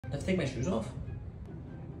I have to take my shoes off?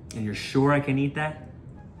 And you're sure I can eat that?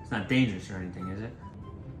 It's not dangerous or anything, is it?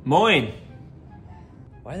 Moin!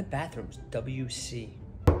 Why are the bathrooms WC?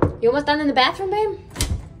 You almost done in the bathroom, babe?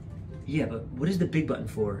 Yeah, but what is the big button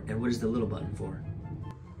for and what is the little button for?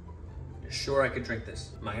 You're sure I could drink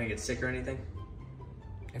this? Am I gonna get sick or anything?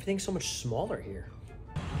 Everything's so much smaller here.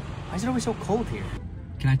 Why is it always so cold here?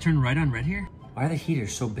 Can I turn right on red here? Why are the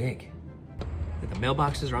heaters so big? The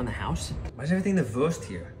mailboxes around the house? Why is everything the Wurst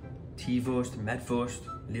here? T-Wurst, Metwurst,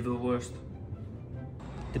 Liverwurst.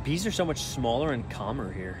 The bees are so much smaller and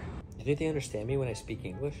calmer here. Do you think they understand me when I speak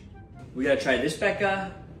English? We gotta try this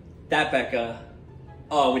Becca, that Becca.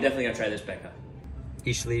 Oh, we definitely gotta try this Becca.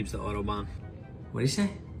 Ich lieb's the Autobahn. What'd he say?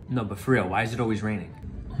 No, but for real, why is it always raining?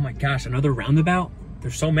 Oh my gosh, another roundabout?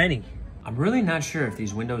 There's so many. I'm really not sure if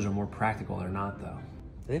these windows are more practical or not, though.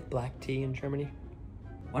 Do they have black tea in Germany?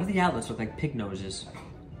 Why do the outlets look like pig noses?